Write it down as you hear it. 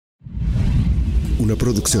Una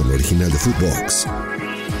producción original de Footbox.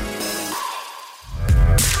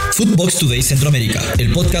 Footbox Today Centroamérica,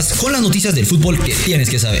 el podcast con las noticias del fútbol que tienes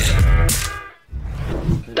que saber.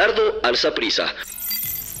 Dardo al Saprissa.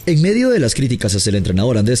 En medio de las críticas hacia el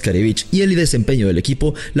entrenador Andrés Karevich y el desempeño del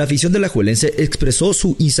equipo, la afición de la Alajuelense expresó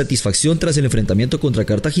su insatisfacción tras el enfrentamiento contra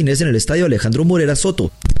Cartaginés en el estadio Alejandro Morera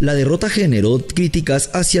Soto. La derrota generó críticas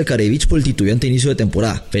hacia Karevich por el titubeante inicio de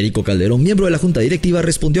temporada. Federico Calderón, miembro de la junta directiva,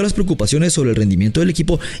 respondió a las preocupaciones sobre el rendimiento del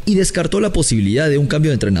equipo y descartó la posibilidad de un cambio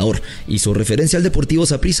de entrenador. Hizo referencia al Deportivo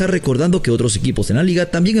Saprissa, recordando que otros equipos en la liga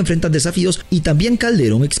también enfrentan desafíos, y también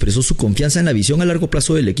Calderón expresó su confianza en la visión a largo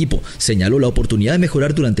plazo del equipo. Señaló la oportunidad de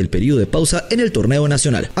mejorar durante el periodo de pausa en el torneo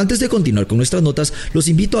nacional. Antes de continuar con nuestras notas, los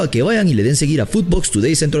invito a que vayan y le den seguir a Footbox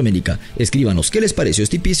Today Centroamérica. Escríbanos qué les pareció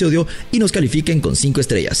este episodio y nos califiquen con 5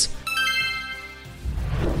 estrellas.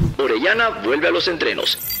 Orellana vuelve a los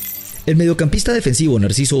entrenos. El mediocampista defensivo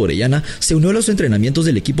Narciso Orellana se unió a los entrenamientos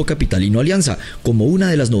del equipo capitalino Alianza como una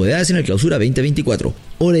de las novedades en el Clausura 2024.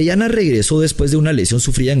 Orellana regresó después de una lesión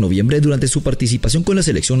sufrida en noviembre durante su participación con la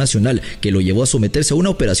selección nacional, que lo llevó a someterse a una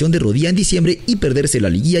operación de rodilla en diciembre y perderse la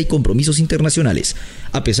liguilla y compromisos internacionales.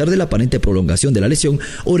 A pesar de la aparente prolongación de la lesión,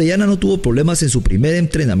 Orellana no tuvo problemas en su primer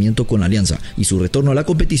entrenamiento con la Alianza, y su retorno a la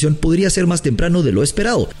competición podría ser más temprano de lo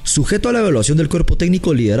esperado. Sujeto a la evaluación del cuerpo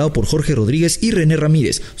técnico liderado por Jorge Rodríguez y René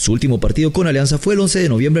Ramírez, su último partido con Alianza fue el 11 de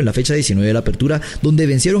noviembre en la fecha 19 de la apertura, donde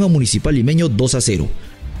vencieron a Municipal Limeño 2-0.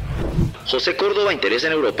 José Córdoba interesa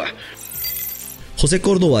en Europa. José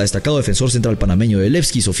Córdoba, destacado defensor central panameño de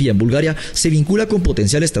Levski Sofía en Bulgaria, se vincula con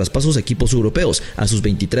potenciales traspasos a equipos europeos. A sus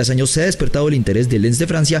 23 años se ha despertado el interés de Lens de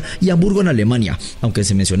Francia y Hamburgo en Alemania, aunque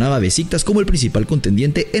se mencionaba a Besiktas como el principal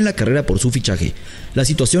contendiente en la carrera por su fichaje. La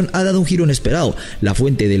situación ha dado un giro inesperado. La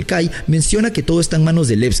fuente del CAI menciona que todo está en manos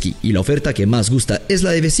de Levski y la oferta que más gusta es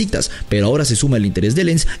la de Besiktas, pero ahora se suma el interés de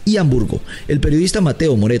Lens y Hamburgo. El periodista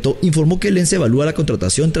Mateo Moreto informó que Lens evalúa la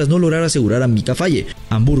contratación tras no lograr asegurar a Mika Faye.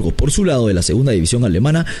 Hamburgo, por su lado, de la segunda división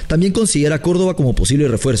alemana, también considera a Córdoba como posible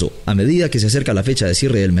refuerzo. A medida que se acerca la fecha de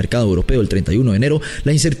cierre del mercado europeo el 31 de enero,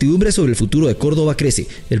 la incertidumbre sobre el futuro de Córdoba crece.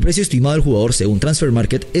 El precio estimado del jugador según Transfer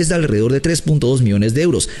Market es de alrededor de 3.2 millones de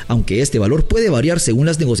euros, aunque este valor puede variar según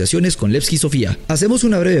las negociaciones con Levski Sofía. Hacemos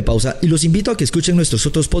una breve pausa y los invito a que escuchen nuestros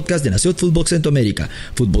otros podcasts de Nación Footbox Centroamérica: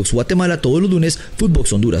 Footbox Guatemala todos los lunes,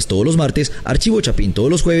 Footbox Honduras todos los martes, Archivo Chapín todos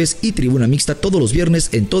los jueves y Tribuna Mixta todos los viernes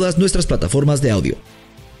en todas nuestras plataformas de audio.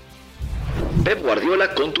 Pep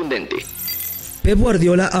Guardiola contundente. Pep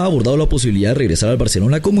Guardiola ha abordado la posibilidad de regresar al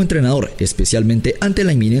Barcelona como entrenador, especialmente ante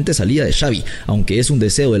la inminente salida de Xavi. Aunque es un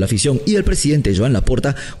deseo de la afición y del presidente Joan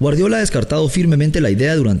Laporta, Guardiola ha descartado firmemente la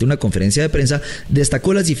idea. Durante una conferencia de prensa,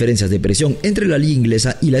 destacó las diferencias de presión entre la liga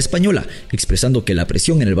inglesa y la española, expresando que la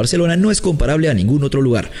presión en el Barcelona no es comparable a ningún otro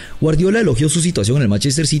lugar. Guardiola elogió su situación en el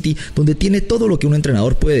Manchester City, donde tiene todo lo que un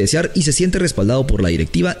entrenador puede desear y se siente respaldado por la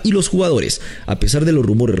directiva y los jugadores. A pesar de los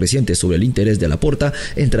rumores recientes sobre el interés de Laporta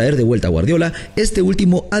en traer de vuelta a Guardiola, este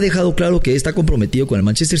último ha dejado claro que está comprometido con el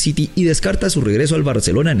Manchester City y descarta su regreso al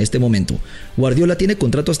Barcelona en este momento. Guardiola tiene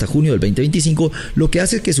contrato hasta junio del 2025, lo que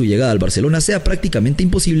hace que su llegada al Barcelona sea prácticamente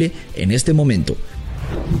imposible en este momento.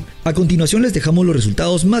 A continuación les dejamos los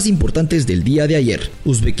resultados más importantes del día de ayer.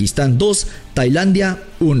 Uzbekistán 2, Tailandia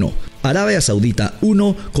 1, Arabia Saudita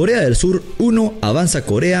 1, Corea del Sur 1, avanza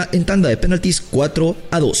Corea en tanda de penaltis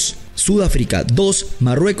 4-2. Sudáfrica 2,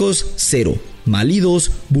 Marruecos 0, Malí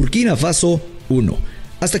 2, Burkina Faso 1.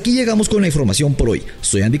 Hasta aquí llegamos con la información por hoy.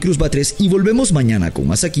 Soy Andy Cruz Batres y volvemos mañana con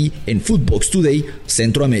más aquí en Footbox Today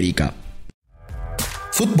Centroamérica.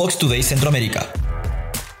 Footbox Today Centroamérica.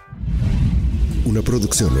 Una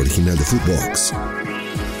producción original de Footbox.